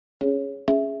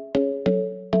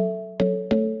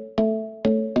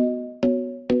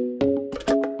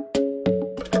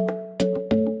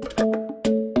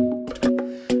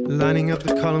Lining up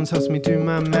the columns helps me do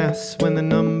my maths when the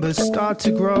numbers start to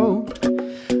grow.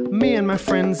 Me and my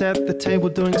friends at the table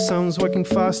doing sums, working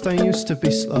fast, I used to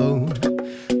be slow.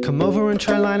 Come over and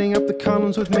try lining up the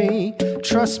columns with me.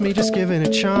 Trust me, just give it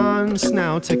a chance.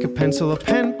 Now take a pencil or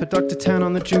pen, put Dr. Tan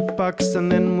on the jukebox,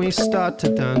 and then we start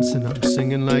to dance. And I'm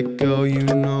singing like, girl, you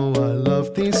know I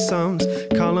love these sums.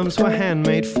 Columns were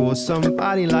handmade for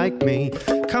somebody like me.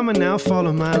 Come on now,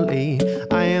 follow my lead.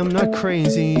 I am not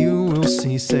crazy, you will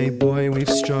see. Say, boy, we've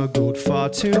struggled far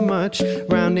too much,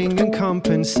 rounding and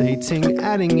compensating,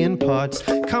 adding in parts.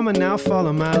 Come on now,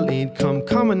 follow my lead.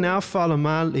 Come on now, follow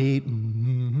my lead.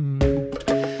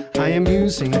 I am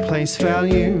using place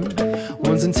value,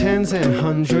 ones and tens and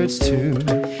hundreds too.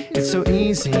 It's so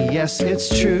easy, yes, it's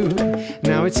true.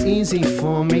 Now it's easy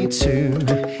for me too.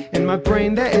 In my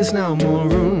brain there is now more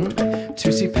room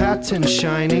to see patterns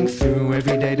shining through.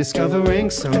 Every day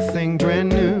discovering something brand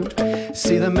new.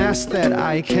 See the math that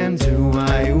I can do.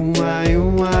 I.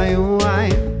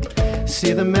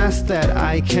 See the math that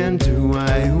I can do.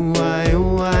 I.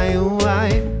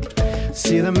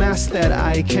 See the math that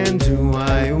I can do.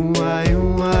 I.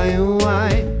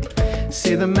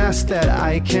 See the math that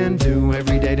I can do.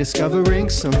 Every day discovering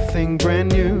something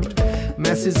brand new.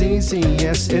 Math is easy,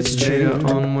 yes, it's true.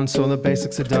 Later on, once all the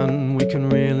basics are done, we can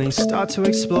really start to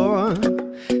explore.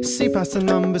 See past the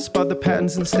numbers, spot the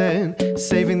patterns instead.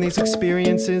 Saving these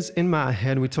experiences in my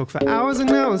head. We talk for hours and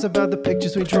hours about the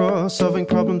pictures we draw, solving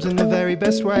problems in the very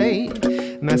best way.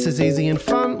 Maths is easy and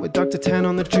fun with Dr. Tan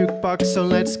on the jukebox, so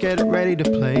let's get ready to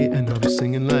play. And I'm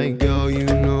singing like, girl, you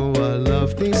know I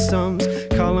love these sums.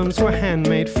 Columns were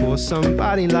handmade for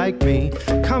somebody like me.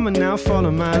 Come on now,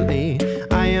 follow my lead.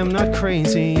 I am not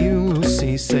crazy, you will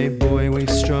see. Say, boy, we've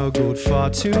struggled far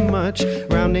too much,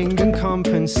 rounding and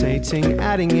compensating,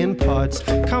 adding in parts.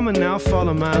 Come on now,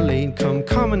 follow my lead.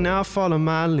 Come on now, follow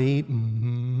my lead.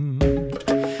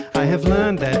 I have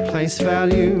learned that place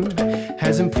value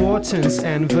has importance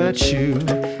and virtue.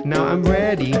 Now I'm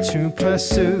ready to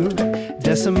pursue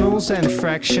decimals and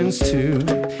fractions too.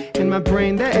 In my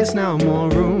brain there is now more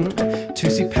room to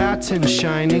see patterns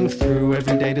shining through.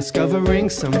 Every day discovering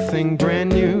something brand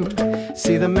new.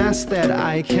 See the math that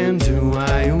I can do.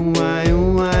 I.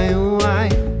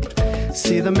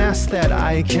 See the math that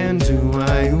I can do.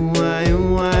 I.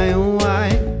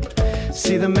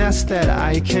 See the math that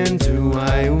I can do.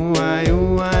 I.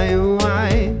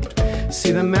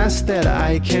 See the math that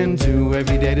I can do.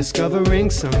 Every day discovering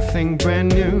something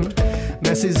brand new.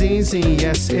 Math is easy,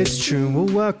 yes, it's true. We'll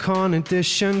work on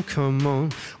addition, come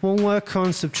on. We'll work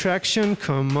on subtraction,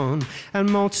 come on. And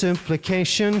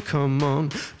multiplication, come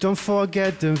on. Don't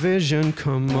forget division,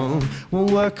 come on. We'll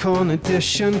work on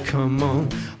addition, come on.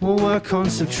 We'll work on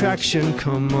subtraction,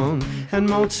 come on. And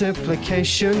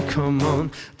multiplication, come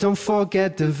on. Don't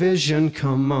forget division,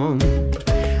 come on.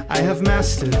 I have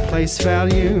mastered place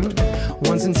value,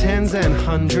 ones and tens and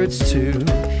hundreds too.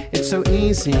 It's so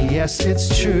easy, yes,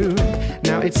 it's true.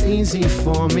 Now it's easy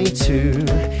for me too.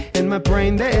 In my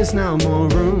brain there is now more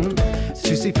room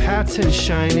to see patterns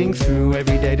shining through.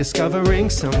 Every day discovering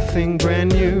something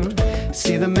brand new.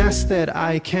 See the math that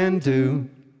I can do.